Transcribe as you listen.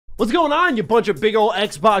What's going on, you bunch of big old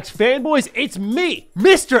Xbox fanboys? It's me,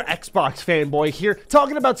 Mr. Xbox Fanboy here,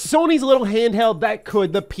 talking about Sony's little handheld that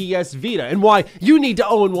could, the PS Vita, and why you need to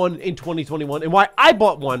own one in 2021, and why I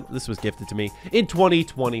bought one, this was gifted to me, in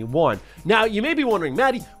 2021. Now, you may be wondering,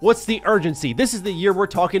 Matty, what's the urgency? This is the year we're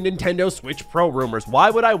talking Nintendo Switch Pro rumors.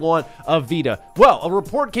 Why would I want a Vita? Well, a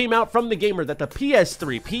report came out from The Gamer that the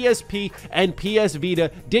PS3, PSP, and PS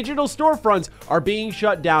Vita digital storefronts are being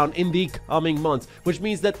shut down in the coming months, which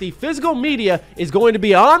means that the physical media is going to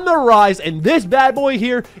be on the rise, and this bad boy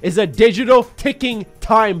here is a digital ticking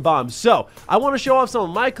time bomb. So I want to show off some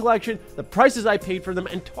of my collection, the prices I paid for them,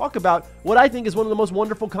 and talk about what I think is one of the most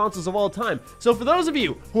wonderful consoles of all time. So for those of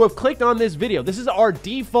you who have clicked on this video, this is our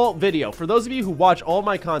default video. For those of you who watch all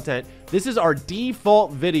my content, this is our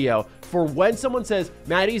default video for when someone says,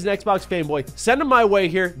 Matty's an Xbox fanboy, send them my way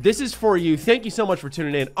here. This is for you. Thank you so much for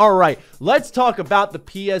tuning in. All right, let's talk about the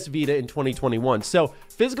PS Vita in 2021. So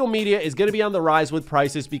physical media is going to be on the rise with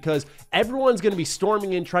prices because everyone's going to be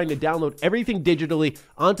storming in trying to download everything digitally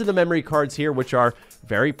onto the memory cards here, which are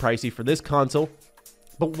very pricey for this console.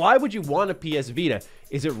 But why would you want a PS Vita?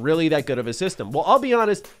 Is it really that good of a system? Well, I'll be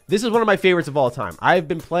honest, this is one of my favorites of all time. I've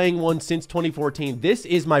been playing one since 2014. This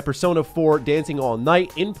is my Persona 4 Dancing All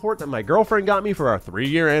Night import that my girlfriend got me for our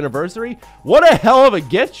 3-year anniversary. What a hell of a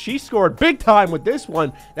gift. She scored big time with this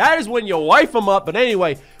one. That is when you wife them up. But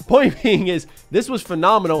anyway, point being is this was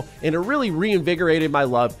phenomenal, and it really reinvigorated my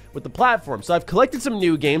love with the platform. So I've collected some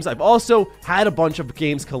new games. I've also had a bunch of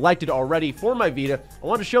games collected already for my Vita. I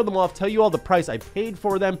want to show them off, tell you all the price I paid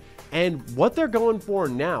for them, and what they're going for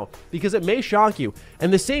now, because it may shock you.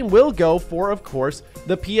 And the same will go for, of course,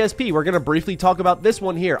 the PSP. We're going to briefly talk about this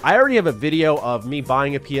one here. I already have a video of me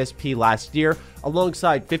buying a PSP last year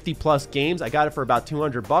alongside 50 plus games. I got it for about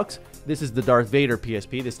 200 bucks. This is the Darth Vader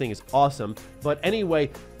PSP. This thing is awesome. But anyway,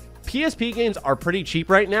 PSP games are pretty cheap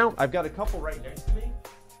right now. I've got a couple right next to me.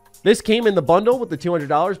 This came in the bundle with the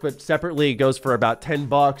 $200, but separately it goes for about 10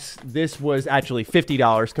 bucks. This was actually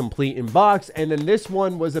 $50 complete in box, and then this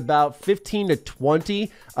one was about 15 to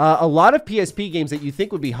 20. A lot of PSP games that you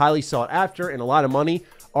think would be highly sought after and a lot of money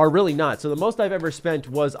are really not. So the most I've ever spent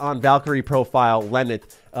was on Valkyrie Profile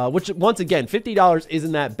Lenneth, which once again, $50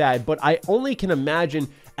 isn't that bad, but I only can imagine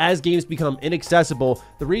as games become inaccessible.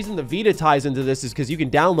 The reason the Vita ties into this is because you can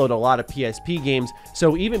download a lot of PSP games,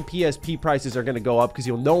 so even PSP prices are going to go up because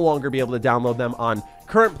you'll no longer be able to download them on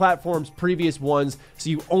current platforms, previous ones, so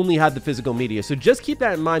you only have the physical media. So just keep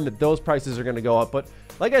that in mind that those prices are going to go up. But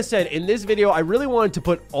like I said, in this video, I really wanted to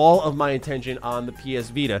put all of my attention on the PS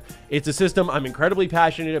Vita. It's a system I'm incredibly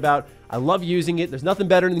passionate about. I love using it. There's nothing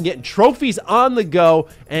better than getting trophies on the go,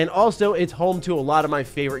 and also it's home to a lot of my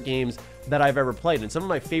favorite games that I've ever played, and some of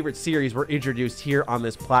my favorite series were introduced here on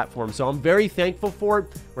this platform, so I'm very thankful for it.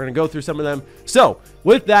 We're gonna go through some of them. So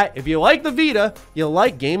with that, if you like the Vita, you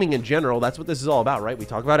like gaming in general, that's what this is all about, right? We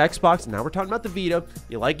talk about Xbox, and now we're talking about the Vita.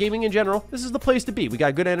 You like gaming in general, this is the place to be. We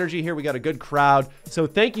got good energy here, we got a good crowd, so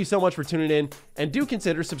thank you so much for tuning in, and do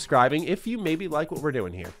consider subscribing if you maybe like what we're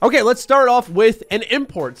doing here. Okay, let's start off with an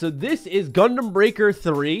import. So this is Gundam Breaker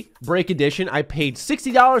 3 Break Edition. I paid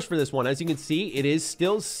 $60 for this one. As you can see, it is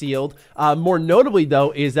still sealed. More notably,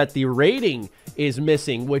 though, is that the rating is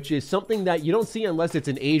missing, which is something that you don't see unless it's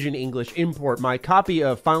an Asian English import. My copy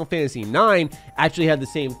of Final Fantasy IX actually had the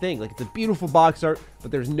same thing. Like, it's a beautiful box art,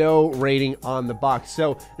 but there's no rating on the box.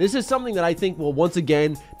 So this is something that I think will once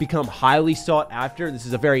again become highly sought after. This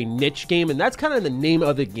is a very niche game, and that's kind of the name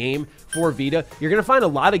of the game for Vita. You're going to find a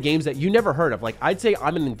lot of games that you never heard of. Like, I'd say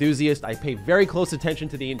I'm an enthusiast. I pay very close attention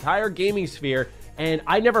to the entire gaming sphere, and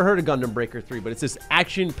I never heard of Gundam Breaker 3, but it's this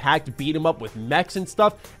action-packed beat-em-up with mechs and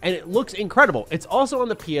stuff, and it looks incredible. It's also on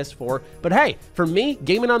the PS4, but hey, for me,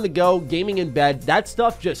 gaming on the go, gaming in bed, that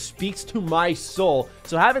stuff just speaks to my soul.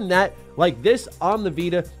 So having that like this on the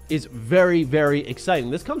Vita is very, very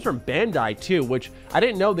exciting. This comes from Bandai too, which I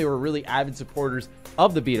didn't know they were really avid supporters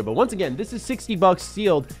of the Vita. But once again, this is 60 bucks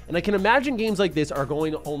sealed, and I can imagine games like this are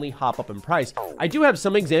going to only hop up in price. I do have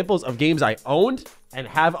some examples of games I owned and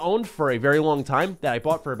have owned for a very long time that I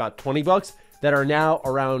bought for about 20 bucks that are now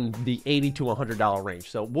around the $80 to $100 range.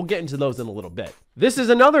 So we'll get into those in a little bit. This is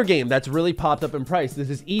another game that's really popped up in price. This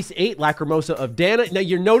is Ys 8 Lacrimosa of Dana. Now,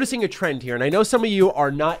 you're noticing a trend here, and I know some of you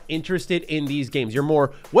are not interested in these games. You're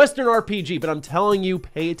more Western RPG, but I'm telling you,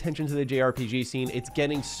 pay attention to the JRPG scene. It's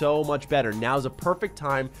getting so much better. Now's a perfect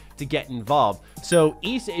time to get involved. So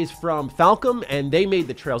East is from Falcom, and they made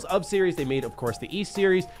the Trails of series. They made, of course, the East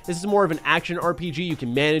series. This is more of an action RPG. You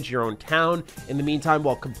can manage your own town in the meantime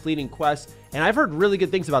while completing quests. And I've heard really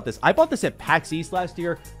good things about this. I bought this at PAX East last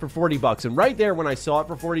year for 40 bucks. And right there, when I saw it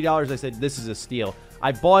for $40, I said, this is a steal.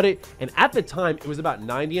 I bought it, and at the time, it was about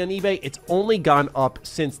 90 on eBay. It's only gone up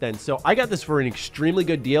since then. So I got this for an extremely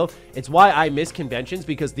good deal. It's why I miss conventions,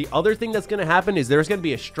 because the other thing that's going to happen is there's going to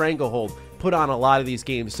be a stranglehold put on a lot of these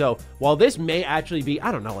games. So while this may actually be,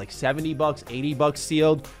 I don't know, like 70 bucks, 80 bucks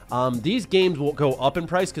sealed, these games will go up in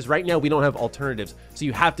price because right now we don't have alternatives. So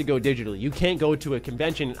you have to go digitally. You can't go to a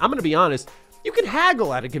convention. I'm going to be honest. You can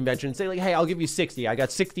haggle at a convention and say like, hey, I'll give you 60. I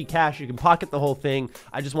got 60 cash. You can pocket the whole thing.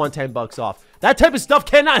 I just want 10 bucks off. That type of stuff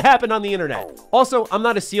cannot happen on the internet. Also, I'm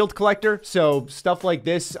not a sealed collector, so stuff like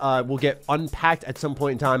this will get unpacked at some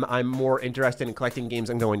point in time. I'm more interested in collecting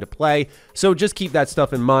games I'm going to play, so just keep that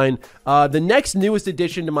stuff in mind. The next newest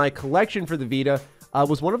addition to my collection for the Vita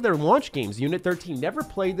was one of their launch games, Unit 13. Never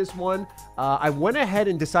played this one. I went ahead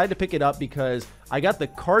and decided to pick it up because I got the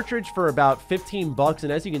cartridge for about 15 bucks,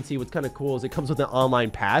 and as you can see, what's kind of cool is it comes with an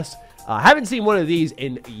online pass. I haven't seen one of these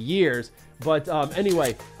in years, but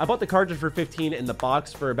anyway, I bought the cartridge for 15 and the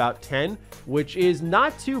box for about 10, which is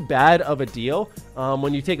not too bad of a deal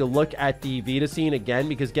when you take a look at the Vita scene again,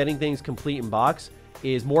 because getting things complete in box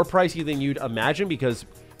is more pricey than you'd imagine because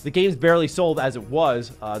the game's barely sold as it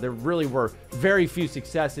was. There really were very few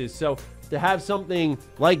successes, so to have something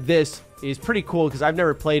like this is pretty cool because I've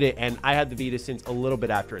never played it, and I had the Vita since a little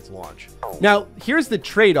bit after its launch. Now, here's the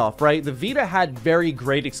trade-off, right? The Vita had very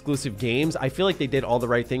great exclusive games. I feel like they did all the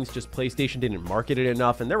right things, just PlayStation didn't market it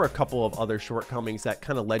enough, and there were a couple of other shortcomings that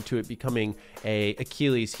kind of led to it becoming a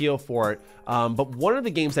Achilles heel for it. But one of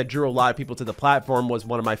the games that drew a lot of people to the platform was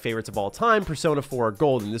one of my favorites of all time, Persona 4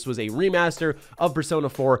 Gold, and this was a remaster of Persona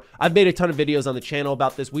 4. I've made a ton of videos on the channel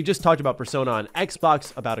about this. We just talked about Persona on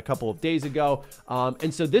Xbox about a couple of days ago,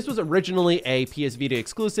 and so this was originally a PS Vita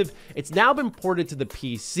exclusive. It's now been ported to the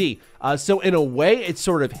PC. So in a way, it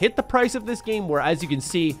sort of hit the price of this game, where as you can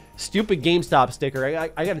see, stupid GameStop sticker.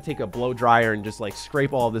 I got to take a blow dryer and just like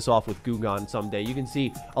scrape all of this off with Goo Gone someday. You can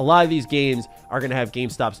see a lot of these games are going to have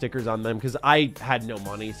GameStop stickers on them because I had no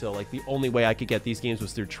money. So like the only way I could get these games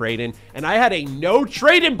was through trade-in, and I had a no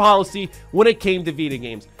trade-in policy when it came to Vita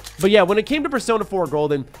games. But yeah, when it came to Persona 4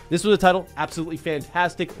 Golden, this was a title absolutely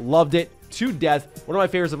fantastic. Loved it to death. One of my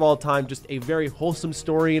favorites of all time. Just a very wholesome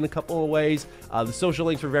story in a couple of ways. The social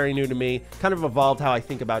links were very new to me. Kind of evolved how I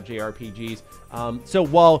think about JRPGs. So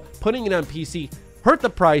while putting it on PC hurt the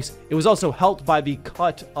price, it was also helped by the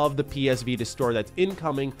cut of the PS Vita store that's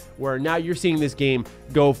incoming, where now you're seeing this game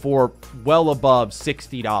go for well above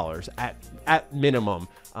 $60 at minimum.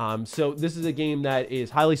 So this is a game that is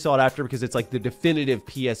highly sought after because it's like the definitive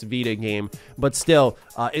PS Vita game, but still,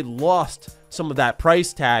 it lost some of that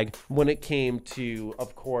price tag when it came to,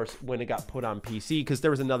 of course, when it got put on PC, because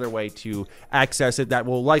there was another way to access it that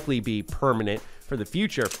will likely be permanent for the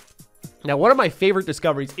future. Now, one of my favorite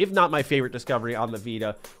discoveries, if not my favorite discovery on the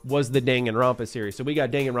Vita, was the Danganronpa series. So we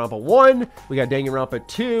got Danganronpa 1, we got Danganronpa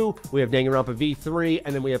 2, we have Danganronpa V3,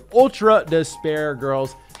 and then we have Ultra Despair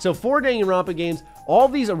Girls. So 4 Danganronpa games, all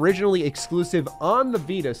these originally exclusive on the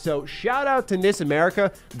Vita. So shout out to NIS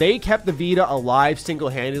America. They kept the Vita alive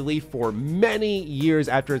single-handedly for many years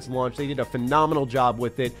after its launch. They did a phenomenal job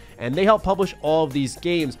with it, and they helped publish all of these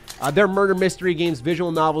games. Their murder mystery games,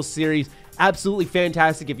 visual novel series, absolutely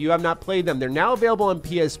fantastic. If you have not played them, they're now available on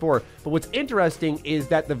PS4. But what's interesting is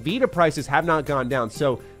that the Vita prices have not gone down.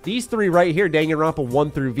 So these 3 right here, Danganronpa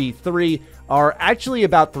 1 through V3, are actually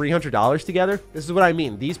about $300 together. This is what I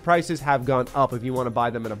mean. These prices have gone up if you want to buy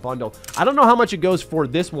them in a bundle. I don't know how much it goes for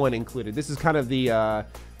this one included. This is kind of the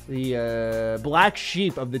black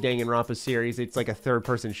sheep of the Danganronpa series. It's like a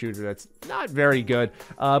third-person shooter that's not very good,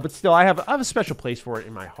 but still, I have a special place for it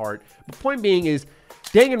in my heart. But point being is,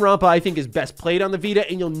 Danganronpa, I think, is best played on the Vita,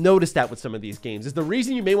 and you'll notice that with some of these games. Is the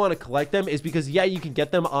reason you may want to collect them is because, yeah, you can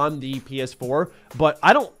get them on the PS4, but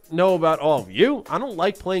I don't know about all of you. I don't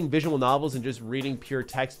like playing visual novels and just reading pure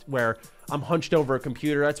text where I'm hunched over a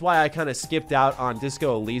computer. That's why I kind of skipped out on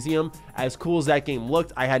Disco Elysium. As cool as that game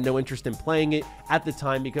looked, I had no interest in playing it at the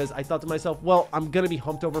time because I thought to myself, well, I'm going to be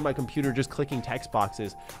humped over my computer just clicking text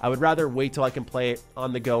boxes. I would rather wait till I can play it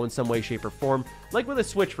on the go in some way, shape, or form, like with a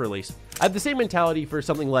Switch release. I have the same mentality for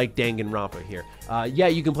something like Danganronpa here. Yeah,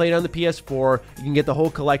 you can play it on the PS4, you can get the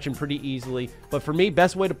whole collection pretty easily, but for me,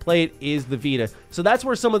 best way to play it is the Vita. So that's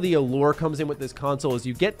where some of the allure comes in with this console, is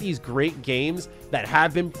you get these great games that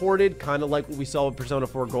have been ported, kind of like what we saw with Persona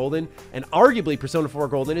 4 Golden, and arguably Persona 4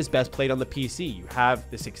 Golden is best played on the PC. You have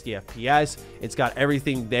the 60 FPS, it's got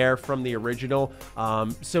everything there from the original,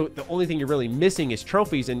 so the only thing you're really missing is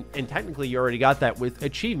trophies, and technically you already got that with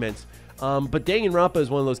achievements. But Danganronpa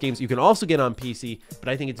is one of those games you can also get on PC, but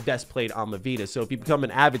I think it's best played on the Vita. So if you become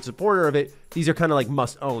an avid supporter of it, these are kind of like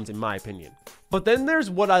must-owns in my opinion. But then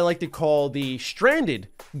there's what I like to call the stranded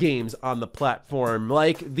games on the platform,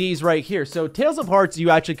 like these right here. So Tales of Hearts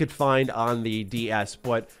you actually could find on the DS,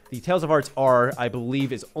 but the Tales of Hearts R, I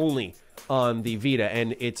believe, is only on the Vita,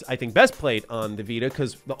 and it's, I think, best played on the Vita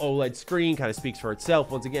because the OLED screen kind of speaks for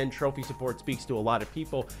itself. Once again, trophy support speaks to a lot of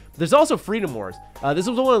people. But there's also Freedom Wars. This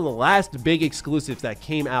was one of the last big exclusives that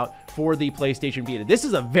came out for the PlayStation Vita. This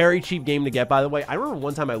is a very cheap game to get, by the way. I remember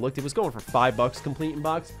one time I looked, it was going for $5 complete in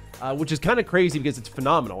box, which is kind of crazy because it's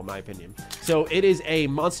phenomenal in my opinion. So it is a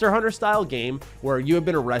Monster Hunter style game where you have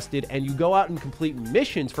been arrested and you go out and complete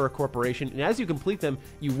missions for a corporation, and as you complete them,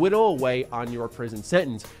 you whittle away on your prison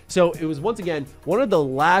sentence. So it was, once again, one of the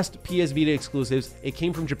last PS Vita exclusives. It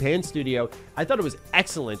came from Japan Studio. I thought it was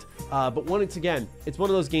excellent, but once again, it's one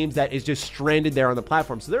of those games that is just stranded there on the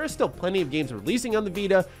platform. So there are still plenty of games releasing on the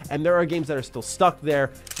Vita, and there are games that are still stuck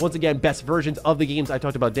there. Once again, best versions of the games. I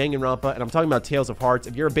talked about Danganronpa, and I'm talking about Tales of Hearts.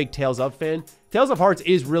 If you're a big Tales of fan, Tales of Hearts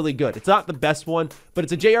is really good. It's not the best one, but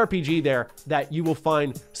it's a JRPG there that you will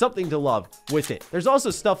find something to love with it. There's also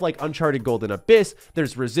stuff like Uncharted Golden Abyss.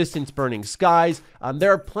 There's Resistance Burning Skies.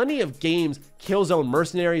 There are plenty of games, Killzone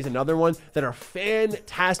Mercenaries, another one, that are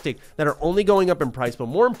fantastic, that are only going up in price, but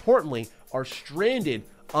more importantly, are stranded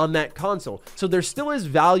on that console. So there still is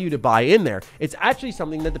value to buy in there. It's actually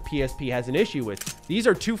something that the PSP has an issue with. These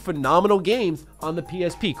are two phenomenal games on the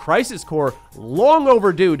PSP. Crisis Core, long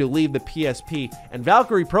overdue to leave the PSP, and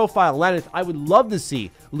Valkyrie Profile Lenneth, I would love to see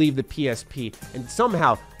leave the PSP and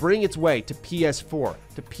somehow bring its way to PS4,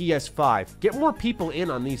 to PS5. Get more people in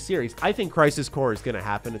on these series. I think Crisis Core is going to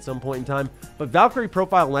happen at some point in time, but Valkyrie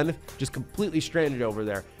Profile Lenneth just completely stranded over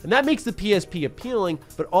there. And that makes the PSP appealing,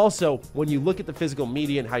 but also when you look at the physical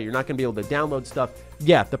media and how you're not going to be able to download stuff,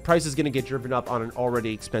 yeah, the price is going to get driven up on an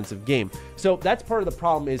already expensive game. So that's part of the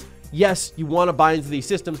problem is, yes, you want to buy into these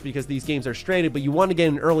systems because these games are stranded, but you want to get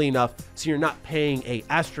in early enough so you're not paying an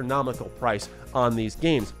astronomical price on these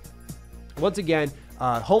games. Once again,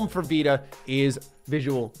 home for Vita is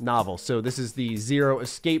visual novel. So this is the Zero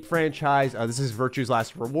Escape franchise. This is Virtue's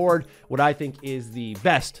Last Reward, what I think is the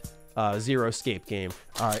best Zero Escape game.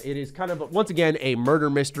 It is kind of, once again, a murder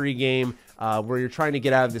mystery game where you're trying to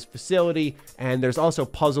get out of this facility, and there's also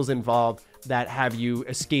puzzles involved that have you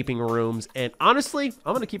escaping rooms. And honestly,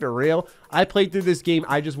 I'm gonna keep it real. I played through this game.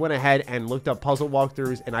 I just went ahead and looked up puzzle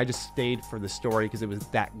walkthroughs, and I just stayed for the story because it was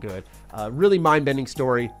that good. Really mind-bending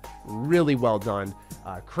story, really well done.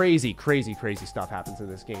 Crazy stuff happens in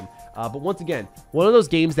this game. But once again, one of those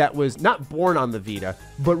games that was not born on the Vita,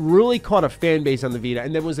 but really caught a fan base on the Vita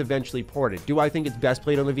and then was eventually ported. Do I think it's best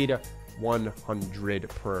played on the Vita?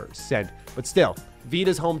 100%. But still,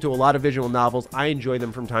 Vita's home to a lot of visual novels. I enjoy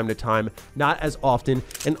them from time to time, not as often.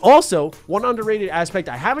 And also, one underrated aspect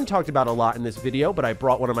I haven't talked about a lot in this video, but I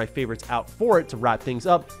brought one of my favorites out for it to wrap things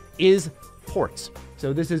up, is ports.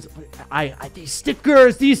 So this is, these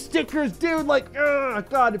stickers, dude, like, ugh,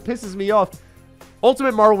 God, it pisses me off.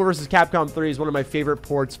 Ultimate Marvel vs. Capcom 3 is one of my favorite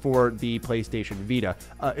ports for the PlayStation Vita.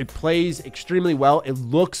 It plays extremely well. It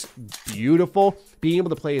looks beautiful. Being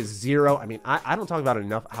able to play as Zero, I mean, I don't talk about it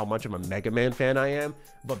enough how much of a Mega Man fan I am,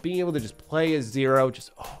 but being able to just play as Zero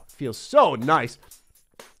just feels so nice.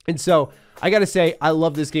 And so I gotta say, I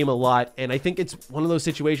love this game a lot, and I think it's one of those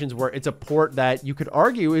situations where it's a port that you could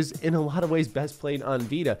argue is in a lot of ways best played on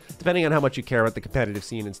Vita, depending on how much you care about the competitive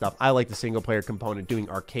scene and stuff. I like the single player component, doing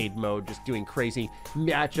arcade mode, just doing crazy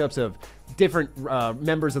matchups of different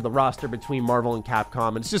members of the roster between Marvel and Capcom,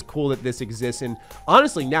 and it's just cool that this exists. And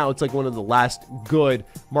honestly, now it's like one of the last good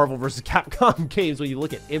Marvel vs. Capcom games when you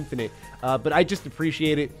look at Infinite, but I just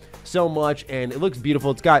appreciate it so much, and it looks beautiful.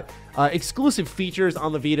 It's got exclusive features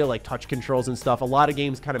on the Vita like touch controls and stuff. A lot of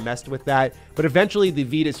games kind of messed with that, but eventually the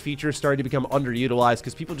Vita's features started to become underutilized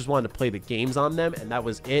because people just wanted to play the games on them, and that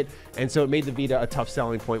was it. And so it made the Vita a tough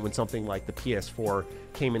selling point when something like the PS4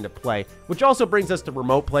 came into play, which also brings us to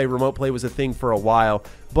remote play. Remote play was a thing for a while,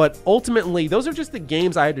 but ultimately those are just the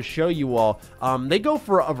games I had to show you all. They go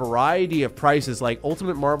for a variety of prices, like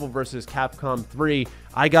Ultimate Marvel vs. Capcom 3.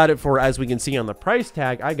 I got it for, as we can see on the price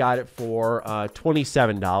tag, I got it for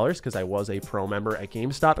 $27 because I was a pro member at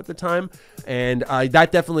GameStop at the time, and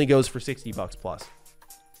that definitely goes for $60 plus.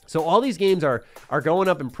 So all these games are going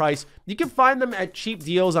up in price. You can find them at cheap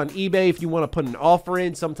deals on eBay if you want to put an offer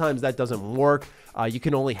in. Sometimes that doesn't work. You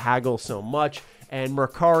can only haggle so much. And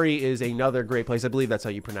Mercari is another great place. I believe that's how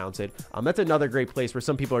you pronounce it. That's another great place where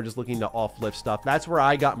some people are just looking to offlift stuff. That's where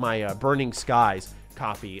I got my Burning Skies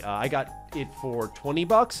copy. I got it for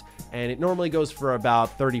 $20, and it normally goes for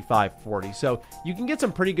about $35, $40. So you can get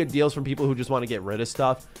some pretty good deals from people who just want to get rid of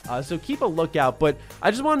stuff. So keep a lookout. But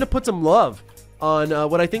I just wanted to put some love on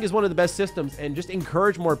what I think is one of the best systems and just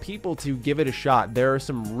encourage more people to give it a shot. There are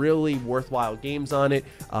some really worthwhile games on it.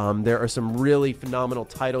 There are some really phenomenal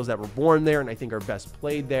titles that were born there and I think are best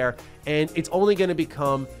played there. And it's only going to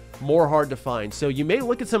become more hard to find. So you may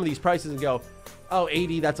look at some of these prices and go, oh,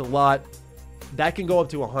 80, that's a lot. That can go up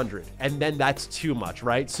to 100. And then that's too much,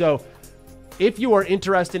 right? So if you are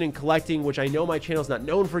interested in collecting, which I know my channel is not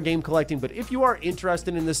known for game collecting, but if you are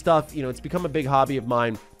interested in this stuff, you know, it's become a big hobby of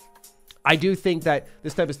mine. I do think that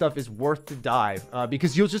this type of stuff is worth the dive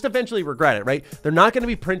because you'll just eventually regret it, right? They're not going to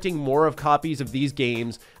be printing more of copies of these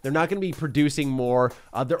games. They're not going to be producing more.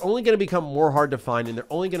 They're only going to become more hard to find, and they're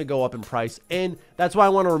only going to go up in price. And that's why I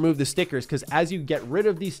want to remove the stickers, because as you get rid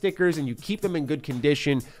of these stickers and you keep them in good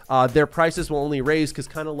condition, their prices will only raise, because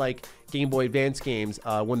kind of like Game Boy Advance games,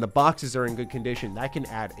 when the boxes are in good condition, that can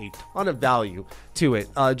add a ton of value to it.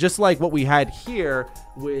 Just like what we had here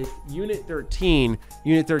with Unit 13.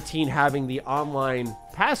 Unit 13 having the online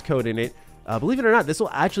passcode in it. Believe it or not, this will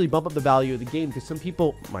actually bump up the value of the game, because some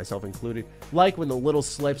people, myself included, like when the little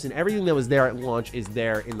slips and everything that was there at launch is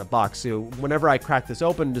there in the box. So whenever I crack this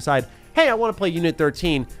open and decide, hey, I want to play Unit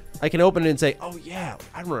 13, I can open it and say, oh yeah,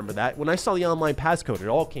 I remember that. When I saw the online passcode, it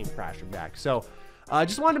all came crashing back. So I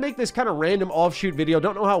just wanted to make this kind of random offshoot video.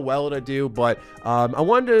 Don't know how well it'll do, but I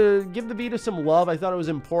wanted to give the Vita some love. I thought it was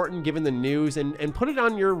important given the news, and put it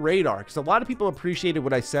on your radar, because a lot of people appreciated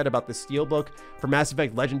what I said about the Steelbook for Mass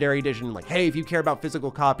Effect Legendary Edition. Like, hey, if you care about physical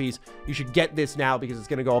copies, you should get this now because it's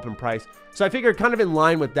going to go up in price. So I figured, kind of in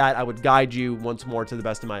line with that, I would guide you once more to the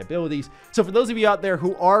best of my abilities. So for those of you out there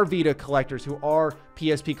who are Vita collectors, who are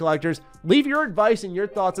PSP collectors, leave your advice and your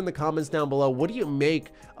thoughts in the comments down below. What do you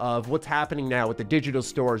make of what's happening now with the digital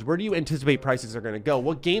stores? Where do you anticipate prices are going to go?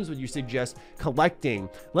 What games would you suggest collecting?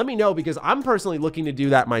 Let me know, because I'm personally looking to do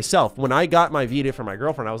that myself. When I got my Vita for my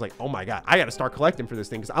girlfriend, I was like, oh my God, I got to start collecting for this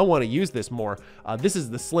thing, because I want to use this more. This is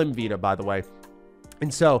the Slim Vita, by the way.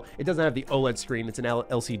 And so it doesn't have the OLED screen, it's an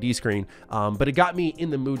LCD screen, but it got me in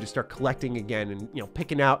the mood to start collecting again and, you know,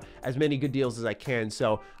 picking out as many good deals as I can.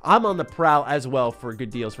 So I'm on the prowl as well for good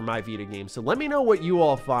deals for my Vita games. So let me know what you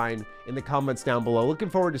all find in the comments down below. Looking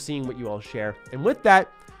forward to seeing what you all share. And with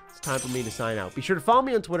that, it's time for me to sign out. Be sure to follow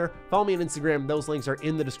me on Twitter, follow me on Instagram. Those links are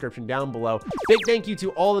in the description down below. Big thank you to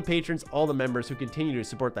all the patrons, all the members who continue to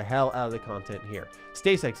support the hell out of the content here.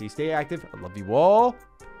 Stay sexy, stay active. I love you all.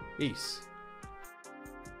 Peace.